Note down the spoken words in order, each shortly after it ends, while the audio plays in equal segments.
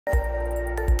Hi,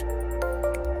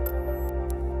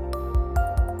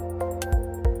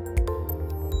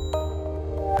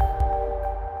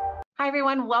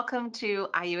 everyone. Welcome to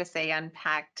IUSA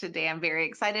Unpacked. Today, I'm very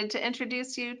excited to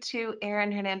introduce you to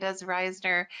Erin-Hernandez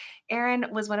Reisner. Erin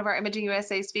was one of our Imaging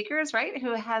USA speakers, right,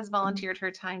 who has volunteered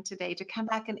her time today to come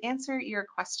back and answer your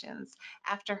questions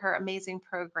after her amazing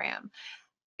program.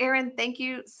 Erin, thank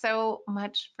you so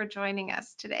much for joining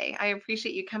us today. I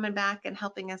appreciate you coming back and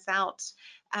helping us out.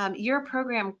 Your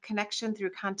program, Connection Through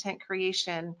Content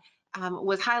Creation,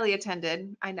 was highly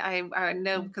attended. I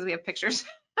know because we have pictures.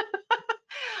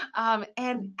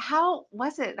 And how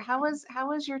was it? How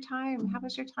was your time? How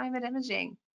was your time at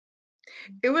imaging?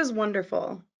 It was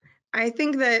wonderful. I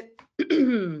think that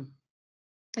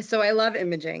so I love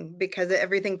imaging because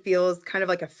everything feels kind of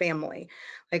like a family.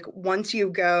 Like once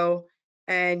you go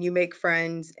and you make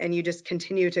friends and you just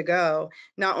continue to go,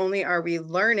 not only are we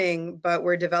learning, but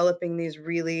we're developing these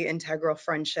really integral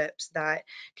friendships that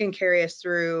can carry us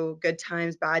through good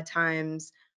times, bad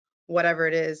times, whatever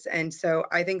it is. And so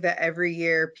I think that every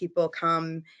year people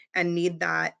come and need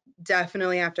that,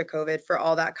 definitely after COVID, for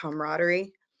all that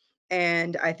camaraderie.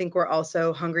 And I think we're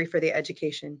also hungry for the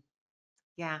education.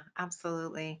 Yeah,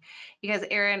 absolutely. You guys,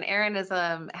 Erin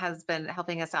has been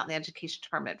helping us out in the education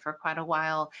department for quite a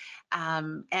while.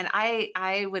 And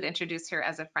I would introduce her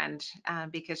as a friend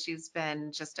because she's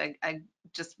been just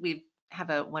just we have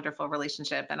a wonderful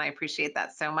relationship and I appreciate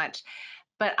that so much.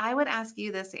 But I would ask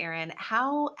you this, Erin,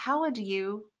 how do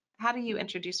you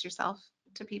introduce yourself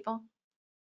to people?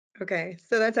 Okay,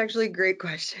 so that's actually a great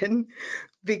question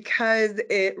because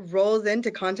it rolls into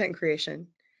content creation.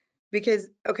 Because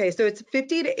okay, so it's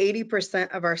 50 to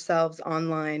 80% of ourselves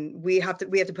online. We have to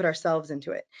put ourselves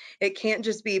into it. It can't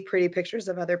just be pretty pictures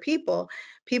of other people.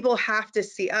 People have to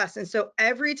see us. And so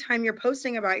every time you're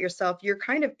posting about yourself, you're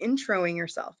kind of introing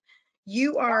yourself.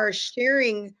 You are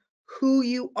sharing who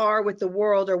you are with the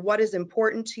world or what is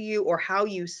important to you or how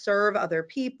you serve other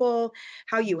people,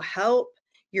 how you help,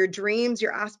 your dreams,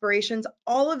 your aspirations,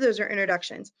 all of those are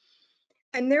introductions.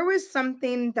 And there was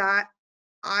something that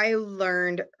I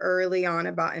learned early on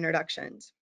about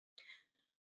introductions.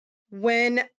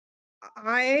 When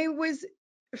I was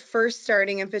first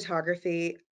starting in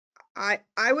photography,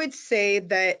 I would say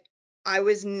that I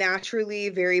was naturally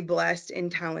very blessed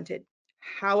and talented.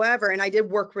 However, and I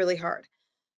did work really hard.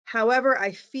 However,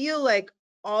 I feel like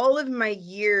all of my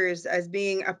years as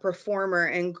being a performer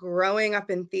and growing up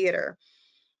in theater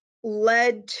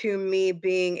led to me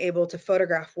being able to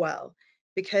photograph well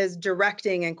because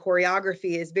directing and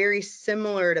choreography is very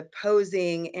similar to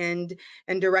posing and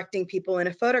directing people in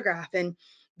a photograph, and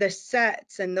the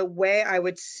sets and the way I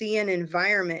would see an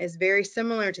environment is very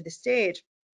similar to the stage.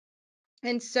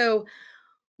 And so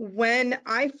when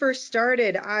I first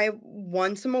started, I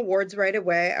won some awards right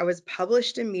away. I was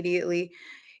published immediately.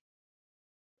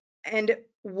 And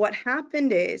what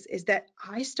happened is that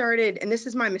I started, and this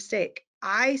is my mistake,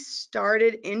 I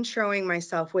started introing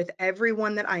myself with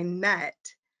everyone that I met.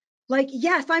 Like,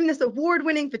 yes, I'm this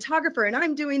award-winning photographer and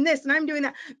I'm doing this and I'm doing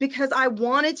that because I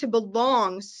wanted to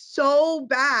belong so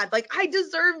bad. Like, I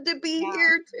deserve to be Yeah,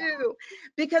 here too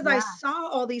because I yeah, saw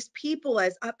all these people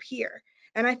as up here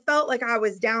and I felt like I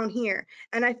was down here.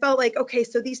 And I felt like, okay,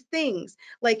 so these things,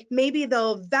 like maybe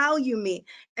they'll value me.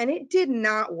 And it did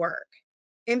not work.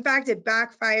 In fact, it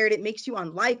backfired. It makes you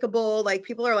unlikable. Like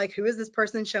people are like, who is this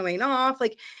person showing off?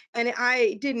 Like, and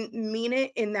I didn't mean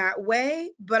it in that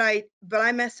way, but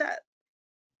I mess up.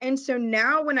 And so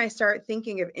now when I start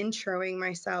thinking of introing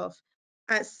myself,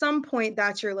 at some point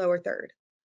that's your lower third.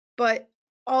 But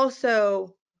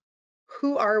also,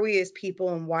 who are we as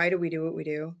people and why do we do what we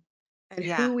do? And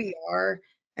yeah, who we are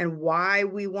and why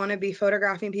we want to be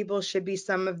photographing people should be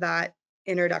some of that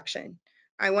introduction.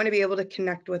 I want to be able to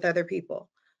connect with other people.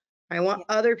 I want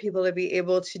yeah, other people to be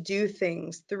able to do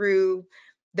things through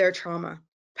their trauma,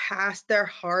 past their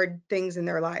hard things in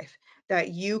their life,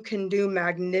 that you can do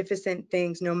magnificent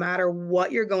things no matter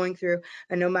what you're going through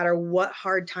and no matter what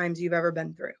hard times you've ever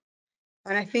been through.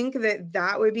 And I think that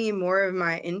that would be more of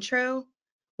my intro,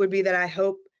 would be that I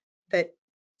hope that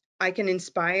I can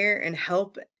inspire and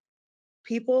help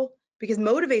people because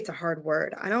motivate's a hard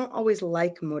word. I don't always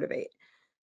like motivate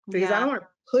because I yeah, don't want to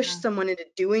push yeah. someone into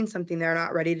doing something they're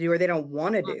not ready to do or they don't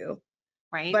want to Mm, do.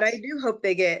 But right? I do hope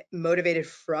they get motivated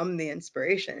from the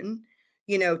inspiration,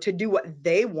 to do what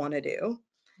they want to do.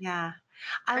 Yeah.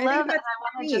 I I love, think and that's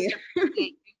I want to me. just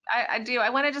appreciate, I do. I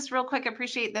want to just real quick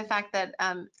appreciate the fact that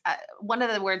one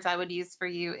of the words I would use for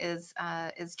you is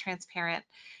transparent.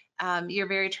 You're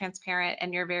very transparent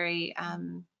and you're very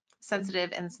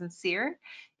sensitive and sincere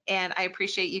And I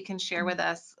appreciate you can share with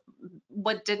us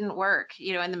what didn't work,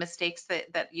 and the mistakes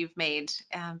that you've made,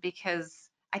 because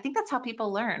I think that's how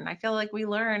people learn. I feel like we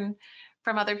learn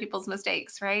from other people's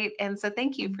mistakes, right? And so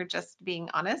thank you for just being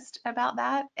honest about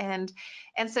that. And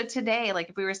so today, like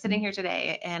if we were sitting here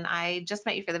today and I just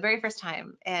met you for the very first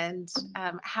time, and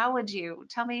how would you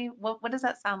tell me what does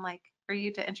that sound like for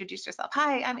you to introduce yourself?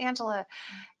 Hi, I'm Angela,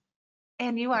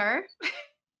 and you are.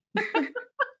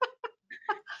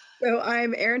 So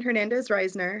I'm Erin-Hernandez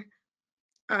Reisner.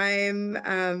 I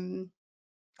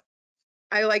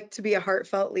like to be a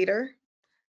heartfelt leader,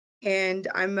 and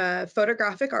I'm a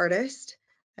photographic artist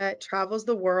that travels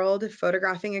the world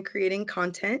photographing and creating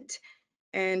content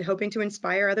and hoping to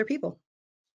inspire other people.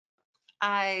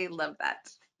 I love that.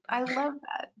 I love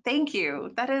that. Thank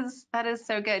you. That is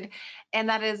so good. And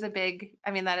that is a big,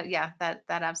 I mean, that, yeah, that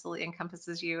absolutely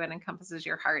encompasses you and encompasses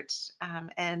your heart.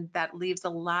 And that leaves a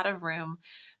lot of room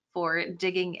for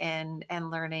digging in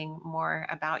and learning more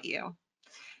about you.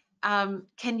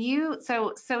 Can you,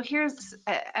 so here's,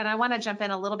 and I want to jump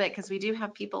in a little bit because we do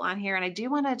have people on here, and I do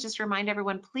want to just remind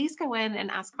everyone, please go in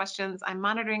and ask questions. I'm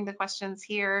monitoring the questions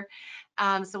here.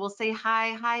 So we'll say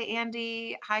hi,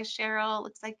 Andy, hi, Cheryl.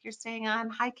 Looks like you're staying on.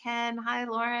 Hi, Ken, hi,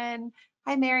 Lauren,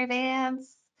 hi, Mary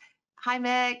Vance. Hi,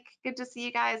 Mick. Good to see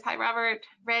you guys. Hi, Robert,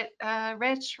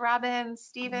 Rich, Robin,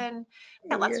 Stephen. We've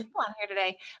got lots of Yeah. people on here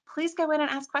today. Please go in and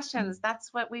ask questions.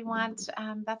 That's what we want.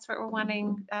 That's what we're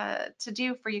wanting to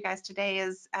do for you guys today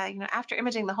is, after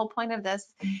imaging, the whole point of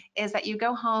this is that you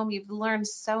go home, you've learned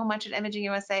so much at Imaging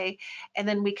USA, and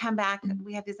then we come back,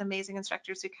 we have these amazing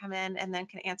instructors who come in and then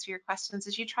can answer your questions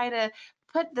as you try to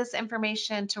put this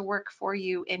information to work for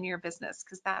you in your business,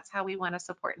 because that's how we want to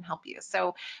support and help you.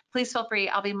 So please feel free.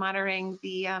 I'll be monitoring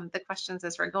the questions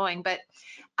as we're going. But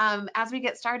as we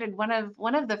get started, one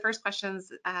of the first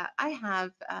questions I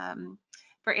have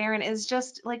for Erin is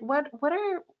just like, what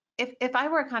are, if I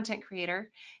were a content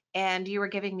creator and you were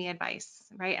giving me advice,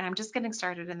 right? And I'm just getting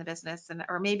started in the business, and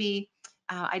or maybe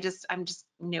I'm just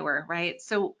newer, right?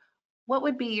 So what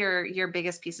would be your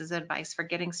biggest pieces of advice for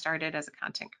getting started as a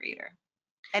content creator?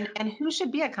 And who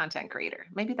should be a content creator?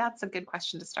 Maybe that's a good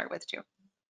question to start with too.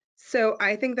 So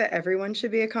I think that everyone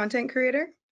should be a content creator.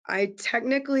 I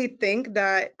technically think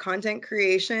that content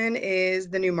creation is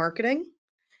the new marketing.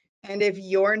 And if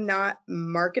you're not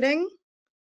marketing,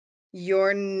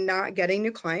 you're not getting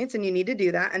new clients, and you need to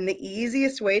do that. And the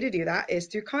easiest way to do that is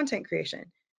through content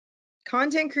creation.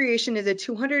 Content creation is a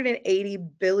 $280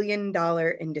 billion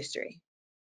industry.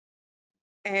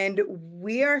 And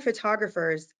we are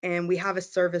photographers and we have a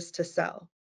service to sell.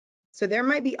 So there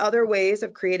might be other ways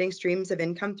of creating streams of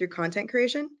income through content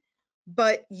creation,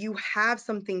 but you have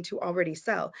something to already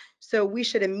sell. So we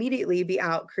should immediately be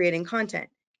out creating content.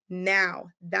 Now,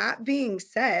 that being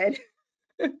said,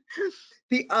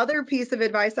 the other piece of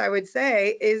advice I would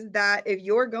say is that if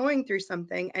you're going through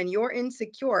something and you're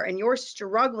insecure and you're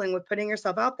struggling with putting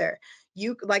yourself out there,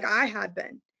 you, like I had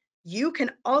been, you can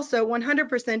also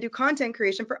 100% do content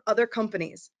creation for other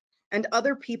companies and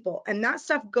other people. And that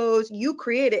stuff goes, you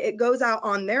create it, it goes out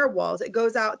on their walls, it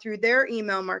goes out through their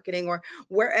email marketing or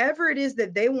wherever it is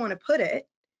that they want to put it,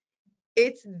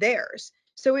 it's theirs.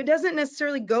 So it doesn't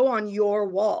necessarily go on your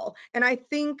wall. And I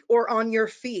think, or on your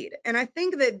feed. And I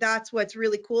think that that's what's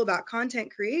really cool about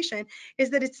content creation is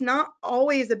that it's not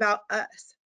always about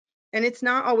us. And it's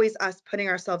not always us putting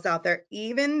ourselves out there,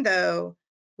 even though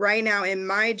right now in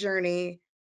my journey,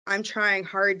 I'm trying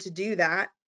hard to do that.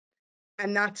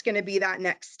 And that's going to be that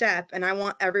next step. And I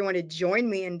want everyone to join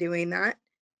me in doing that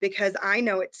because I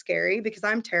know it's scary, because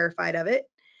I'm terrified of it.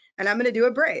 And I'm going to do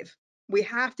it brave. We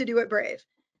have to do it brave.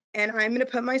 And I'm going to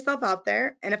put myself out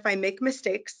there. And if I make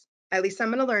mistakes, at least I'm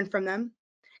going to learn from them,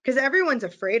 because everyone's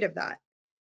afraid of that.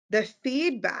 The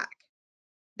feedback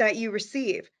that you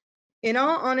receive, in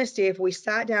all honesty, if we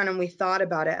sat down and we thought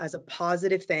about it as a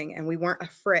positive thing and we weren't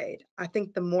afraid, I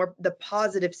think the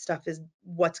positive stuff is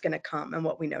what's going to come and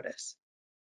what we notice.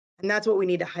 And that's what we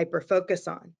need to hyper focus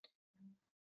on,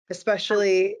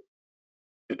 especially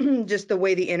just the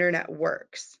way the internet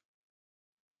works.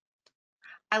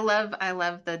 I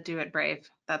love the do it brave.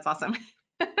 That's awesome.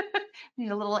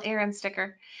 Need a little Erin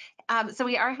sticker. So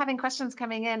we are having questions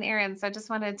coming in, Erin. So I just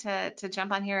wanted to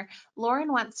jump on here. Lauren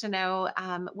wants to know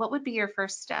what would be your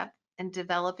first step in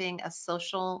developing a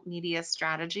social media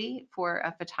strategy for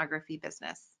a photography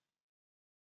business?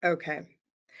 Okay.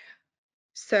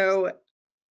 So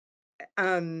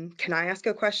Can I ask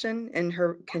a question and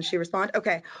can she respond?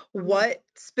 Okay. Mhm. What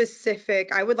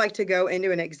specific, I would like to go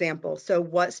into an example. So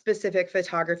what specific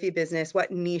photography business,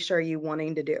 what niche are you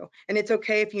wanting to do? And it's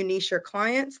okay if you niche your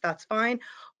clients, that's fine.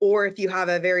 Or if you have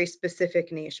a very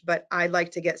specific niche, but I'd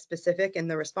like to get specific in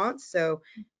the response. So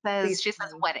please She tell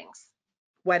says me. weddings.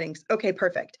 Weddings. Okay,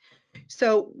 perfect.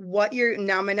 So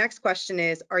now my next question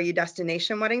is, are you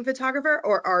destination wedding photographer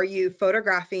or are you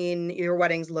photographing your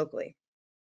weddings locally?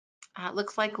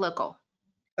 Looks like local.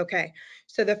 Okay.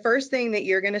 So the first thing that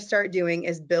you're going to start doing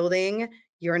is building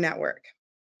your network.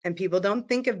 And people don't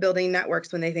think of building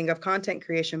networks when they think of content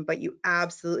creation, but you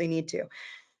absolutely need to.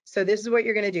 So this is what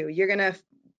you're going to do. You're going to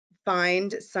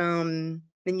find some,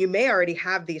 and you may already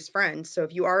have these friends. So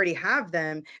if you already have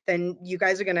them, then you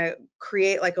guys are going to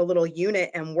create like a little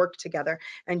unit and work together.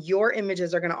 And your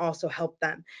images are going to also help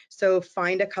them. So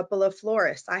find a couple of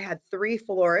florists. I had 3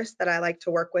 florists that I like to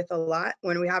work with a lot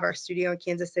when we have our studio in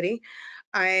Kansas City.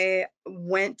 I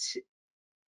went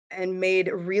and made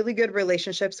really good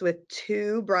relationships with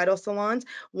 2 bridal salons.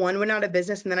 One went out of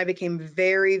business, and then I became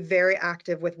very, very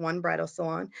active with one bridal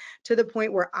salon to the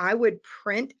point where I would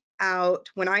print out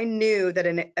when I knew that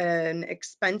an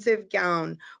expensive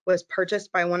gown was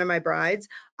purchased by one of my brides.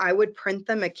 I would print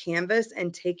them a canvas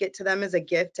and take it to them as a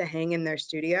gift to hang in their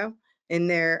studio, in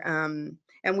their,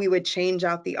 and we would change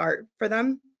out the art for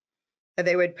them.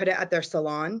 They would put it at their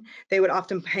salon. They would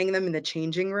often hang them in the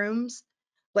changing rooms.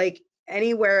 Like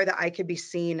anywhere that I could be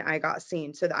seen, I got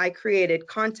seen. So that I created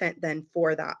content then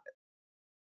for that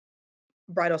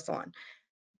bridal salon.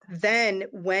 Then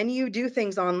when you do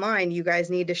things online, you guys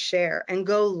need to share and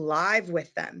go live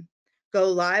with them.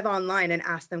 Go live online and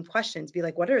ask them questions. Be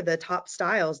like, what are the top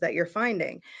styles that you're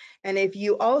finding? And if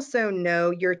you also know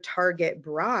your target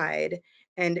bride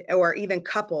and or even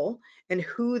couple and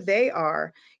who they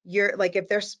are, you're like if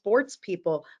they're sports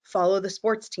people, follow the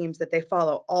sports teams that they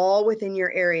follow, all within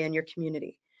your area and your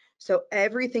community. So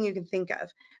everything you can think of.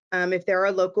 If there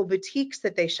are local boutiques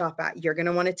that they shop at, you're going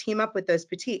to want to team up with those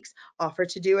boutiques, offer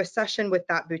to do a session with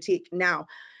that boutique. Now,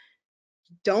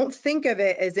 don't think of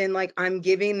it as in like I'm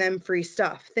giving them free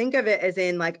stuff. Think of it as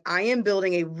in like I am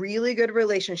building a really good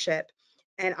relationship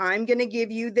and I'm going to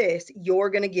give you this, you're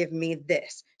going to give me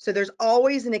this. So there's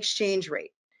always an exchange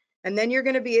rate. And then you're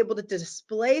going to be able to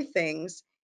display things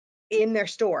in their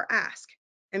store. Ask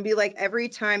and be like every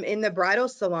time in the bridal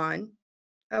salon.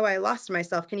 Oh, I lost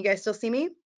myself. Can you guys still see me?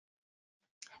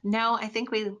 No, I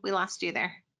think we lost you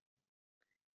there.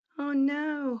 Oh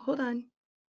no, hold on.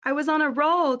 I was on a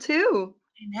roll too.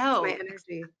 I It's my know.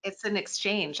 energy. It's an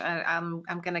exchange. I'm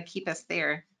gonna keep us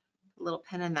there. A little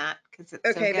pin in that because it's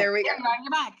so Okay, good. there we There you are, go. you're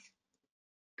back.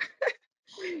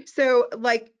 So,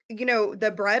 like,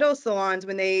 the bridal salons,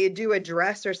 when they do a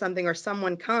dress or something, or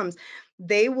someone comes,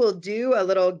 they will do a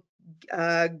little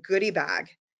goodie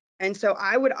bag. And so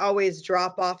I would always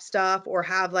drop off stuff or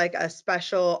have like a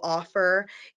special offer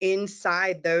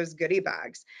inside those goodie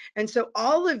bags. And so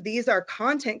all of these are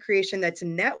content creation that's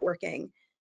networking.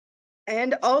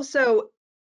 And also,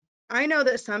 I know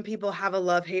that some people have a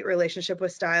love-hate relationship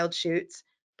with styled shoots,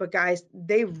 but guys,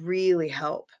 they really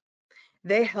help.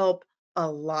 They help a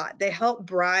lot. They help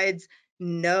brides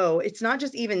know it's not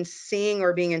just even seeing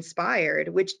or being inspired,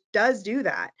 which does do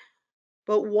that.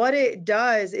 But what it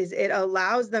does is it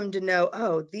allows them to know,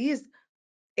 oh, these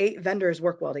 8 vendors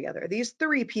work well together. These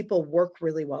 3 people work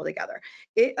really well together.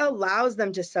 It allows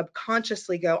them to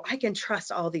subconsciously go, I can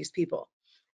trust all these people.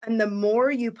 And the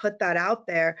more you put that out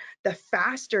there, the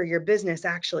faster your business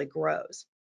actually grows.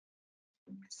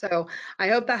 So I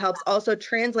hope that helps. Also,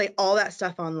 translate all that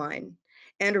stuff online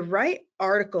and write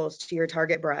articles to your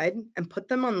target bride and put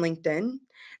them on LinkedIn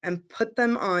and put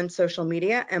them on social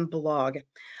media and blog.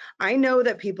 I know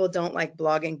that people don't like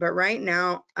blogging, but right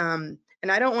now, and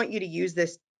I don't want you to use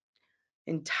this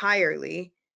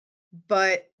entirely,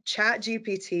 but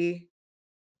ChatGPT,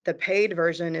 the paid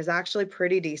version, is actually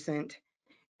pretty decent.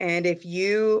 And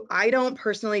I don't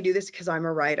personally do this because I'm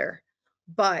a writer,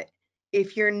 but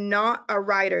if you're not a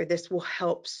writer, this will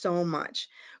help so much.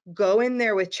 Go in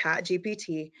there with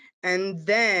ChatGPT, and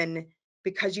then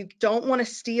because you don't want to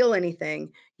steal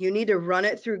anything, you need to run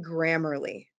it through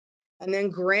Grammarly. And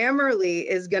then Grammarly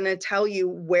is going to tell you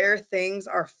where things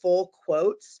are full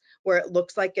quotes, where it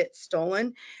looks like it's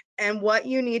stolen. And what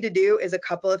you need to do is a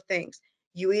couple of things.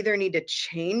 You either need to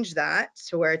change that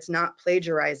to where it's not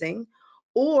plagiarizing,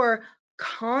 or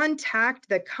contact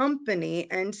the company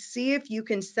and see if you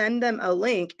can send them a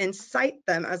link and cite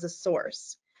them as a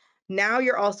source. Now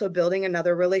you're also building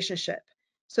another relationship.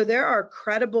 So there are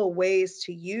credible ways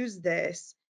to use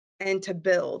this and to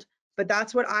build, but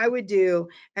that's what I would do.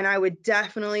 And I would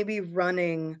definitely be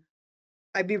running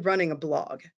I'd be running a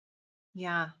blog.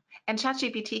 Yeah. And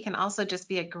ChatGPT can also just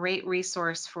be a great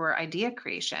resource for idea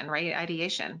creation, right?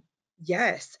 Ideation.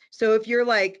 Yes. So if you're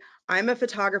like, I'm a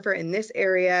photographer in this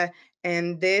area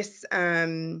and this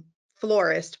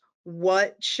florist,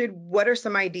 what are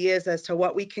some ideas as to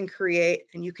what we can create?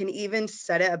 And you can even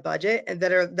set it a budget and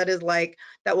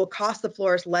that will cost the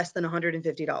florist less than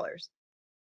 $150.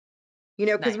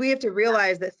 Because Nice. we have to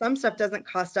realize that some stuff doesn't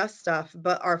cost us stuff,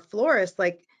 but our florists,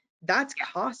 like, that's Yeah.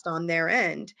 cost on their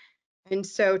end. And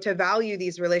so to value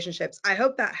these relationships, I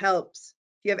hope that helps.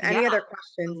 If you have Yeah, any other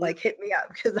questions, absolutely. like, hit me up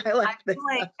because I I like this feel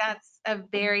like stuff. that's a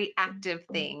very active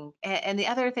thing. And the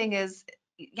other thing is,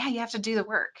 yeah, you have to do the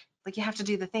work. Like you have to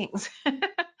do the things,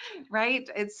 right?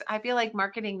 I feel like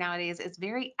marketing nowadays is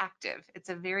very active. It's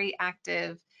a very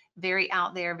active, very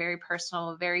out there, very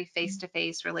personal, very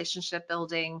face-to-face relationship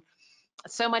building.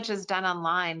 So much is done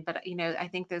online, but I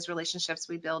think those relationships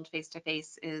we build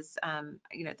face-to-face is,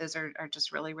 those are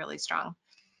just really, really strong.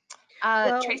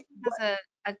 Well, Tracy has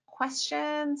a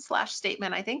question slash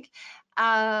statement, I think.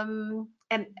 And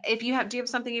if do you have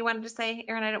something you wanted to say,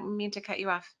 Erin? I don't mean to cut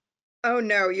you off. oh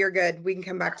no, you're good. We can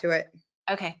come back to it.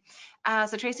 Okay.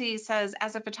 So Tracy says,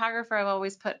 as a photographer, I've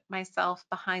always put myself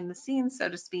behind the scenes, so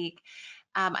to speak.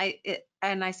 And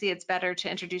I see it's better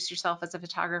to introduce yourself as a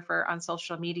photographer on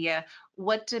social media.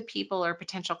 What do people or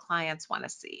potential clients want to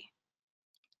see?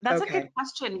 That's a good Okay.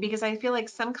 question because I feel like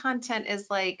some content is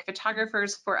like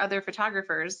photographers for other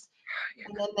photographers,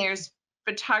 and then there's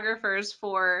photographers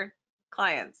for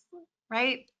clients,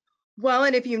 right? Well,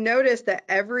 and if you notice that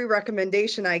every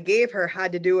recommendation I gave her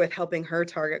had to do with helping her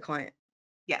target client,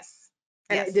 Yes.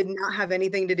 and it Yes. did not have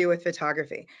anything to do with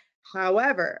photography.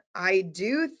 However, I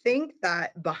do think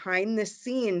that behind the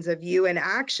scenes of you in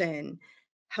action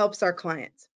helps our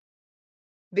clients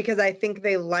because I think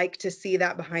they like to see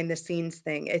that behind the scenes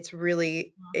thing. It's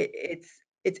really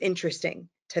it's interesting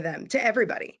to them, to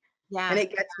everybody, and Yeah.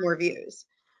 it gets more views.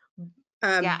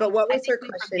 Yeah. But what I was think her we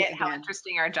question forget how again?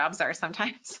 interesting our jobs are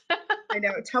sometimes. I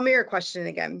know. Tell me your question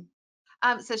again.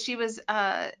 So she was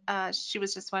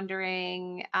just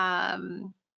wondering,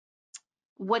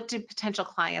 what do potential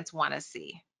clients want to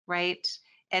see, right?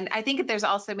 And I think there's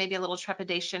also maybe a little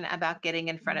trepidation about getting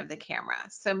in front of the camera.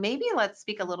 So maybe let's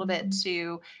speak a little bit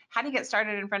to how do you get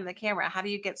started in front of the camera? How do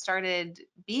you get started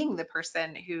being the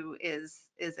person who is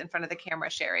in front of the camera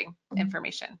sharing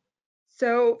information?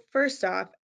 So, first off,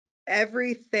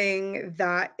 everything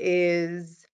that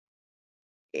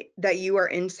you are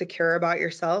insecure about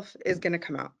yourself is going to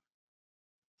come out.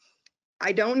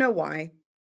 I don't know why,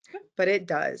 but it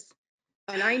does.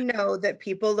 And I know that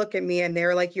people look at me and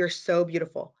they're like, you're so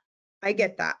beautiful. I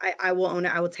get that. I will own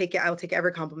it. I will take it. I will take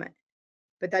every compliment.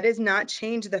 But that does not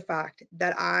change the fact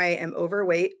that I am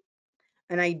overweight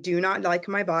and I do not like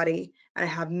my body and I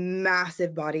have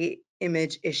massive body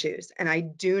image issues. And I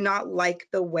do not like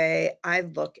the way I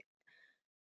look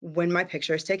when my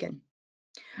picture is taken.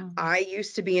 Mhm. I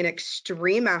used to be an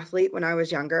extreme athlete when I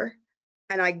was younger,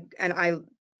 and I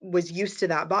was used to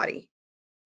that body.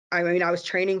 I mean, I was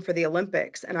training for the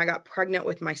Olympics and I got pregnant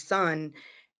with my son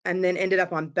and then ended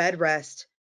up on bed rest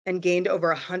and gained over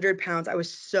 100 pounds. I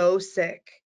was so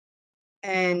sick Mm,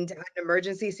 and had an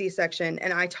emergency C-section,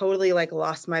 and I totally like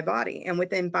lost my body. And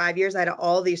within 5 years, I had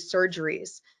all these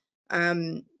surgeries.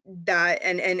 That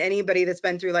and anybody that's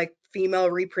been through like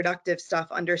female reproductive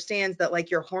stuff understands that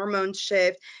like your hormones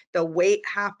shift, the weight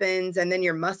happens, and then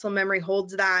your muscle memory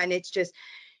holds that, and it's just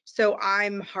so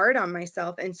I'm hard on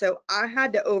myself. And so I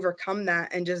had to overcome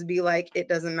that and just be like, it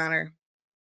doesn't matter.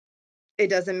 It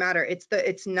doesn't matter.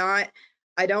 It's not,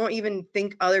 I don't even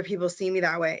think other people see me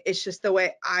that way. It's just the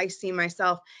way I see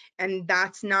myself. And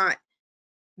that's not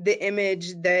the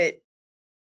image that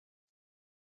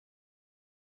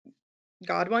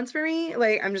God wants for me.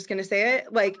 Like, I'm just going to say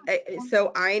it. Like,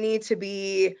 so I need to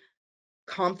be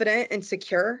confident and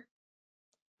secure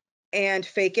and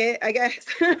fake it, I guess.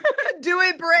 Do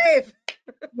it brave.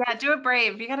 yeah, do it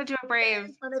brave. You got to do it brave.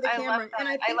 In front of the I love camera. And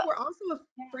I that. think we're also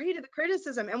Yeah. afraid of the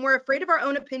criticism and we're afraid of our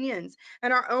own opinions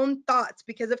and our own thoughts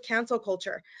because of cancel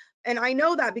culture. And I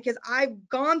know that because I've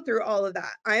gone through all of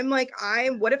that. I'm like,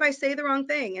 what if I say the wrong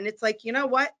thing? And it's like, you know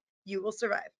what? You will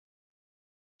survive.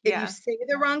 If you Yeah. say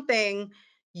the wrong thing,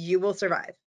 you will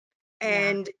survive. Yeah.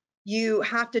 And you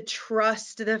have to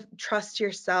trust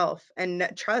yourself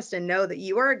and trust and know that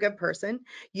you are a good person.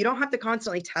 You don't have to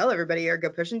constantly tell everybody you're a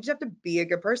good person. You just have to be a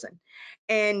good person.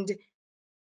 And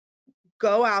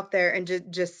go out there and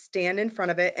just stand in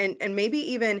front of it and maybe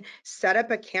even set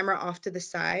up a camera off to the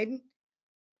side,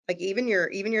 like even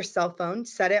your cell phone,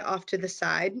 set it off to the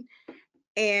side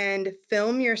and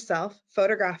film yourself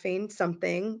photographing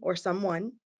something or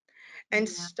someone, and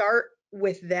Yeah. start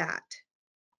with that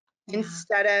Yeah.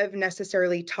 instead of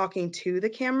necessarily talking to the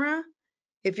camera.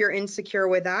 If you're insecure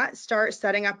with that, start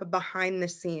setting up a behind the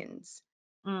scenes.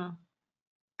 Mm.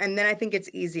 And then I think it's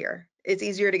easier. It's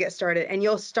easier to get started. And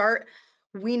you'll start,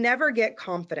 we never get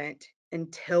confident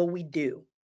until we do.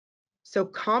 So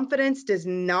confidence does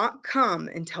not come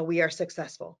until we are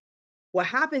successful. What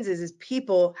happens is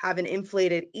people have an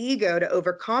inflated ego to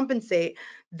overcompensate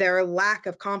their lack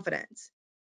of confidence.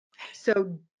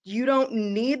 So you don't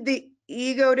need the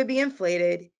ego to be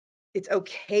inflated. It's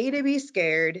okay to be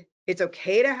scared. It's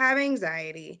okay to have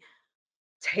anxiety.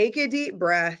 Take a deep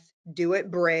breath, do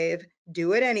it brave,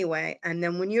 do it anyway. And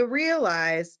then when you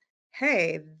realize,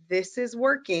 hey, this is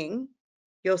working,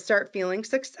 you'll start feeling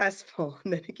successful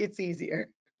and then it gets easier.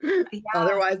 Yeah.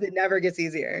 Otherwise, it never gets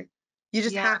easier. You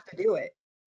just Yeah. have to do it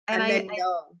And and I, then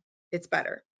know it's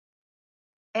better.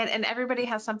 and everybody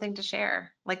has something to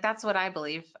share. Like that's what I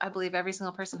believe. I believe every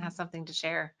single person has something to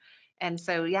share. And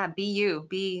so yeah, be you,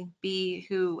 be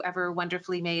whoever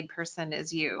wonderfully made person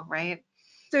is you, right?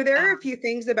 So there are a Um, few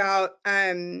things about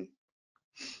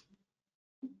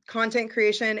content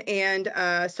creation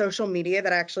and social media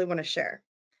that I actually want to share,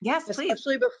 yes, please.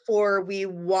 especially before we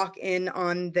walk in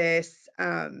on this,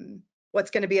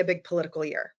 what's going to be a big political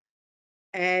year.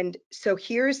 And so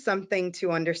here's something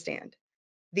to understand.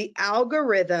 The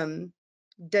algorithm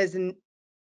does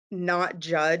not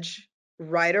judge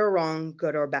right or wrong,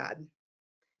 good or bad.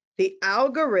 The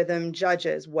algorithm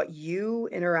judges what you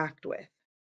interact with.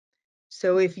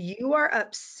 So Mm, if you are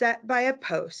upset by a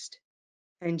post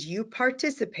and you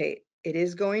participate, it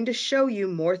is going to show you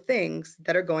more things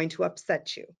that are going to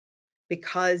upset you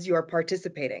because you're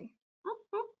participating.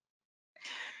 mm,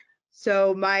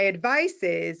 So my advice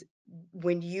is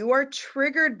when you are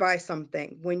triggered by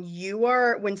something,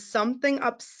 when something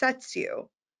upsets you,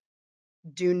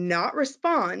 do not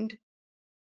respond,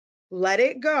 let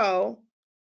it go,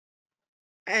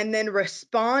 and then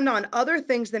respond on other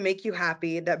things that make you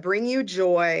happy, that bring you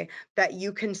joy, that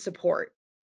you can support.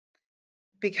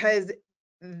 Because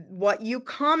what you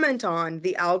comment on,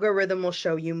 the algorithm will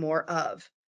show you more of.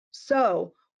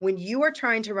 So when you are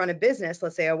trying to run a business,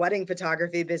 let's say a wedding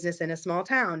photography business in a small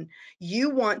town,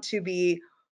 you want to be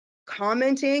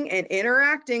commenting and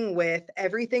interacting with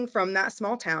everything from that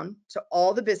small town, so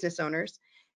all the business owners.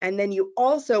 And then you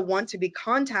also want to be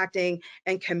contacting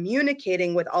and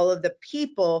communicating with all of the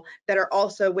people that are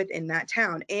also within that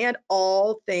town and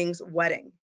all things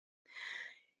wedding.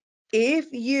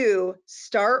 If you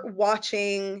start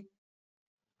watching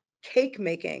cake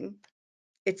making,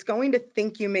 it's going to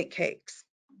think you make cakes.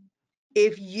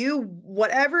 If you,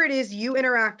 whatever it is you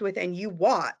interact with and you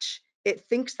watch, it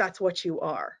thinks that's what you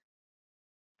are.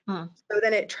 mm, So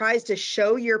then it tries to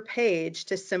show your page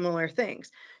to similar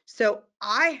things. So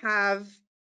I have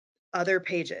other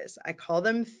pages. I call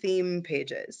them theme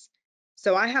pages.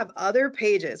 So I have other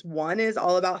pages. One is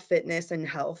all about fitness and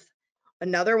health.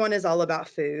 Another one is all about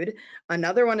food.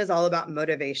 Another one is all about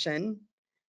motivation.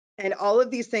 And all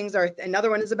of these things are, another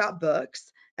one is about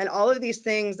books. And all of these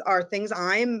things are things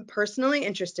I'm personally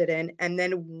interested in. And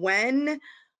then when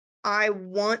I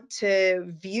want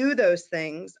to view those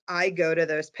things, I go to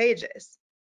those pages.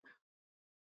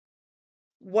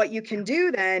 What you can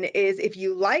do then is if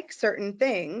you like certain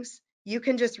things, you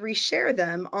can just reshare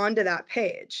them onto that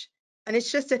page. And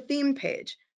it's just a theme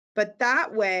page. But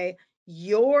that way,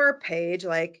 your page,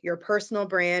 like your personal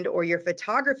brand or your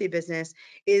photography business,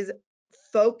 is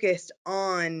focused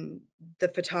on the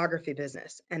photography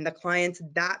business and the clients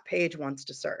that page wants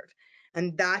to serve.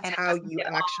 And that's and how you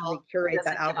actually it curate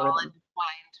that doesn't get all algorithm.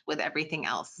 entwined with everything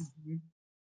else. Mhm.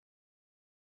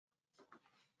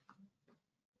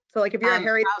 So, like if you're a Um,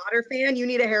 Harry Potter fan, you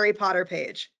need a Harry Potter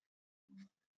page.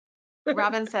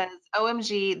 Robin says,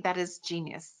 OMG, that is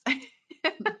genius.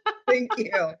 Thank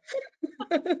you.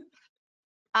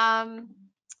 um,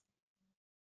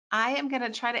 I am going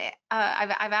to try to,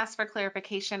 I've asked for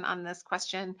clarification on this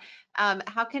question.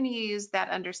 How can you use that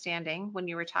understanding when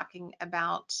you were talking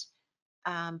about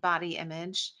body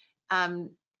image, um,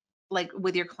 like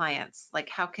with your clients? Like,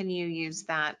 how can you use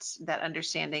that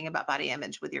understanding about body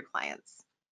image with your clients?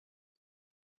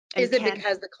 Is And it Ken,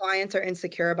 because the clients are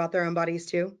insecure about their own bodies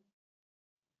too?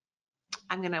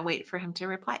 I'm going to wait for him to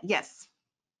reply. Yes,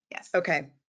 yes. Okay.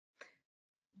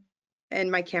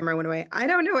 And my camera went away. I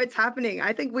don't know what's happening.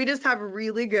 I think we just have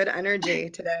really good energy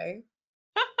today.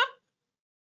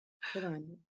 Hold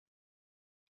on.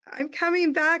 I'm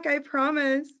coming back, I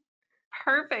promise.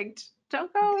 Perfect.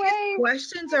 Don't go These away.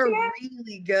 questions are Okay.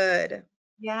 really good.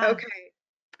 Yeah.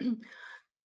 Okay.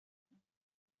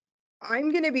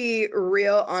 I'm going to be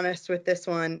real honest with this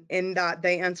one in that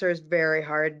the answer is very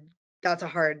hard. that's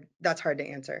hard to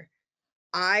answer.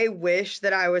 I wish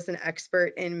that I was an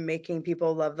expert in making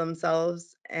people love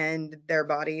themselves and their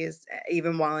bodies,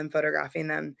 even while I'm photographing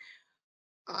them.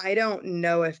 I don't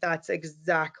know if that's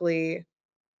exactly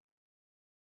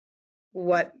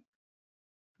what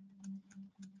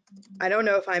I don't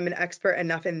know if I'm an expert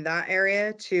enough in that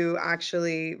area to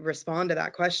actually respond to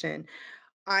that question.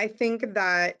 I think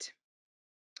that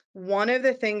one of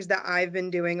the things that I've been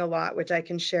doing a lot, which I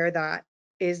can share that,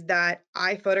 is that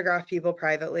I photograph people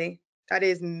privately. That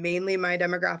is mainly my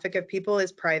demographic of people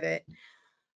is private.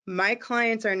 My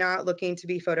clients are not looking to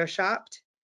be photoshopped.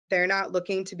 They're not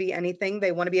looking to be anything.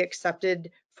 They want to be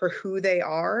accepted for who they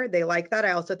are. They like that.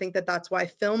 I also think that that's why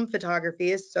film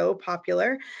photography is so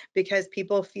popular because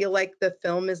people feel like the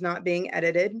film is not being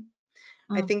edited.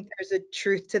 I Mm, think there's a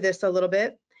truth to this a little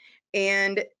bit.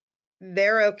 And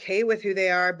they're okay with who they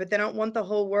are, but they don't want the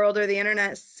whole world or the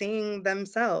internet seeing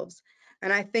themselves.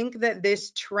 And I think that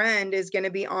this trend is going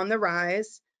to be on the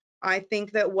rise. I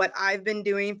think that what I've been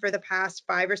doing for the past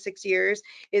 5 or 6 years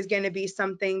is going to be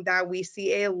something that we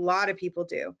see a lot of people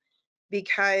do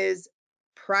because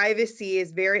privacy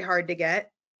is very hard to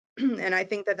get. And I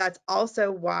think that that's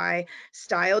also why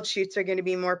styled shoots are going to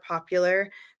be more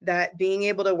popular, that being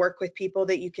able to work with people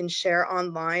that you can share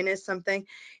online is something.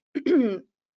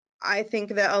 I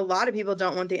think that a lot of people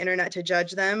don't want the internet to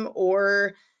judge them,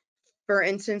 or for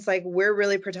instance, like we're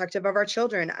really protective of our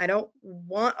children. I don't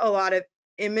want a lot of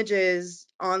images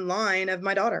online of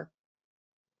my daughter.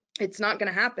 It's not going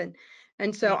to happen.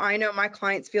 And so yeah, I know my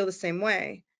clients feel the same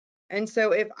way. And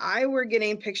so if I were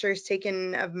getting pictures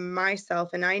taken of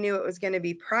myself and I knew it was going to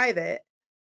be private,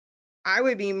 I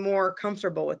would be more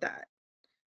comfortable with that.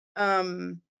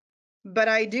 Um, But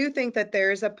I do think that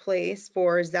there's a place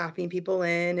for zapping people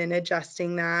in and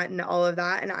adjusting that and all of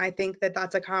that. And I think that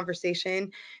that's a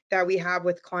conversation that we have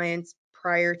with clients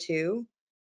prior to,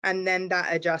 and then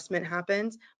that adjustment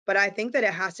happens. But I think that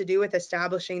it has to do with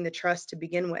establishing the trust to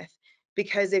begin with.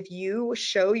 Because if you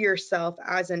show yourself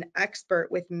as an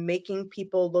expert with making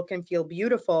people look and feel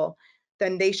beautiful,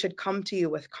 then they should come to you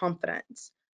with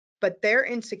confidence. But their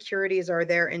insecurities are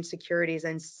their insecurities.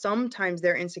 And sometimes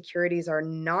their insecurities are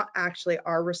not actually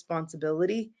our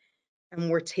responsibility. And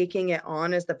we're taking it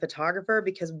on as the photographer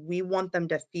because we want them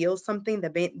to feel something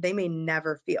that they may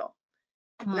never feel.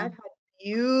 And I've mm, had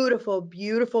beautiful,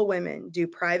 beautiful women do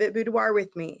private boudoir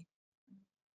with me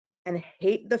and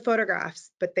hate the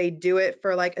photographs, but they do it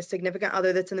for like a significant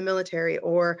other that's in the military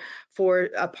or for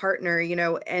a partner,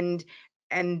 and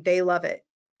they love it.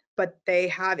 But they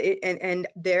have it, and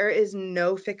there is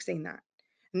no fixing that.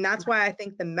 And that's why I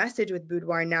think the message with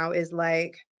boudoir now is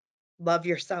like, love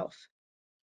yourself.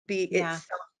 yeah, It's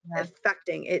yeah,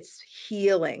 self-affecting, it's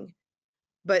healing.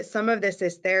 But some of this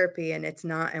is therapy and it's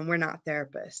not, and we're not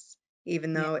therapists,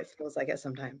 even yeah. though it feels like it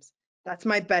sometimes. That's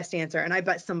my best answer. And I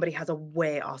bet somebody has a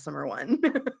way awesomer one.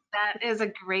 That is a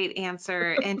great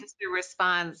answer. And just your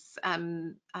response,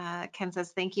 Ken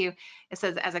says, thank you. It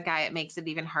says, as a guy, it makes it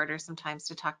even harder sometimes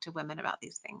to talk to women about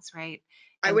these things, right?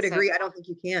 I And would so agree. I don't think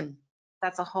you can.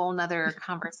 that's a whole nother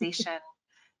conversation.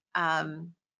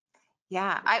 Um,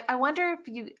 yeah, I wonder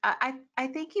if I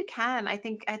think you can. I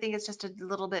think it's just a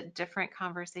little bit different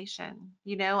conversation,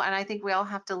 and I think we all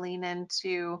have to lean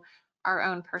into our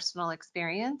own personal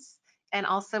experience. And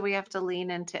also we have to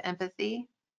lean into empathy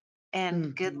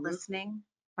and good Mhm. listening,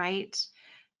 right?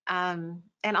 And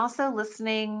also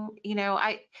listening,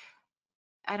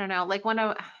 I don't know, like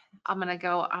I'm going to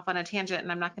go off on a tangent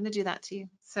and I'm not going to do that to you.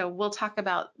 So we'll talk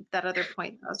about that other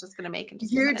point I was just going to make in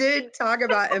just a You minute. did talk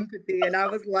about empathy, and I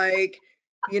was like,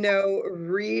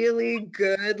 really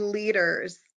good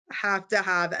leaders have to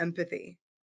have empathy.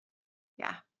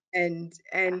 Yeah.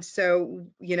 And so,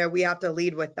 we have to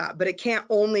lead with that. But it can't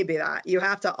only be that. You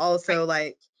have to Right. also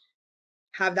like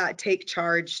have that take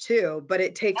charge too, but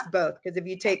it takes Yeah. both, because if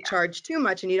you Yeah. take charge too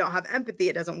much and you don't have empathy,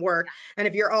 it doesn't work. And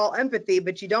if you're all empathy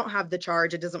but you don't have the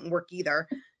charge, it doesn't work either.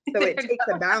 Yeah. So There it you takes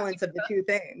a go. balance of the two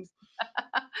things.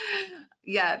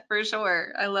 Yeah, for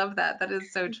sure. I love that. That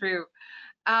is so true.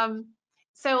 Um,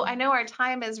 so I know our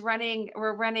time is running,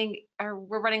 we're running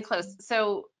close.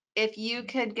 So if you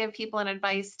could give people an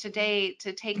advice today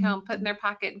to take home, put in their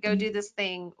pocket, go do this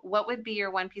thing, what would be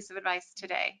your one piece of advice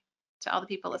today to all the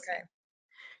people Okay. listening?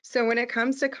 So when it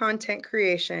comes to content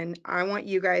creation, I want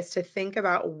you guys to think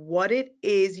about what it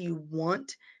is you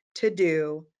want to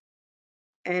do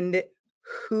and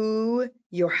who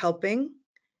you're helping.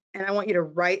 And I want you to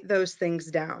write those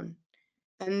things down.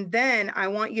 And then I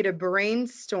want you to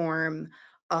brainstorm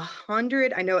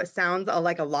 100. I know it sounds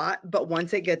like a lot, but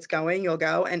once it gets going, you'll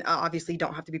go. And obviously, you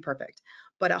don't have to be perfect,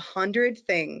 but 100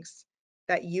 things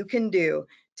that you can do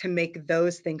to make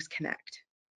those things connect.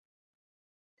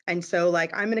 And so,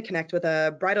 like, I'm going to connect with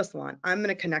a bridal salon. I'm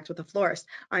going to connect with a florist.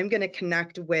 I'm going to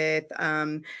connect with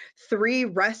 3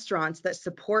 restaurants that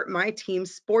support my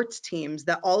team's sports teams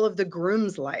that all of the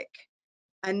grooms like.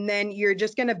 And then you're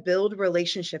just going to build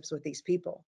relationships with these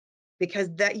people,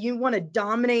 because that you want to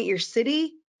dominate your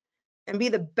city and be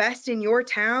the best in your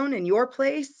town and your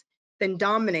place, then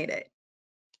dominate it.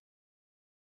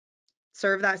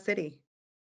 Serve that city.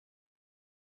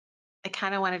 I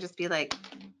kind of want to just be like,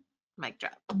 mic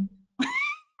drop.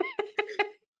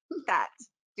 That,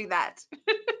 do that.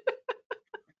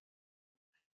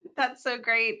 That's so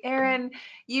great. Erin,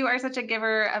 you are such a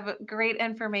giver of great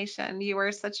information. You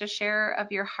are such a sharer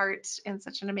of your heart in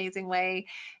such an amazing way.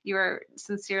 You are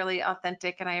sincerely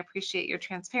authentic, and I appreciate your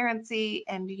transparency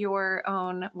and your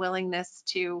own willingness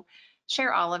to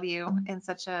share all of you in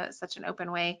such an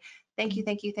open way. Thank you,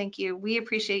 thank you, thank you. We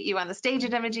appreciate you on the stage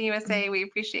at Imaging USA. We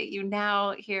appreciate you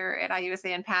now here at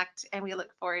IUSA Unpacked, and we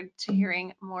look forward to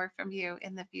hearing more from you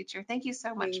in the future. Thank you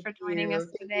so much Thank for joining us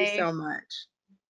you. Thank you today. so much.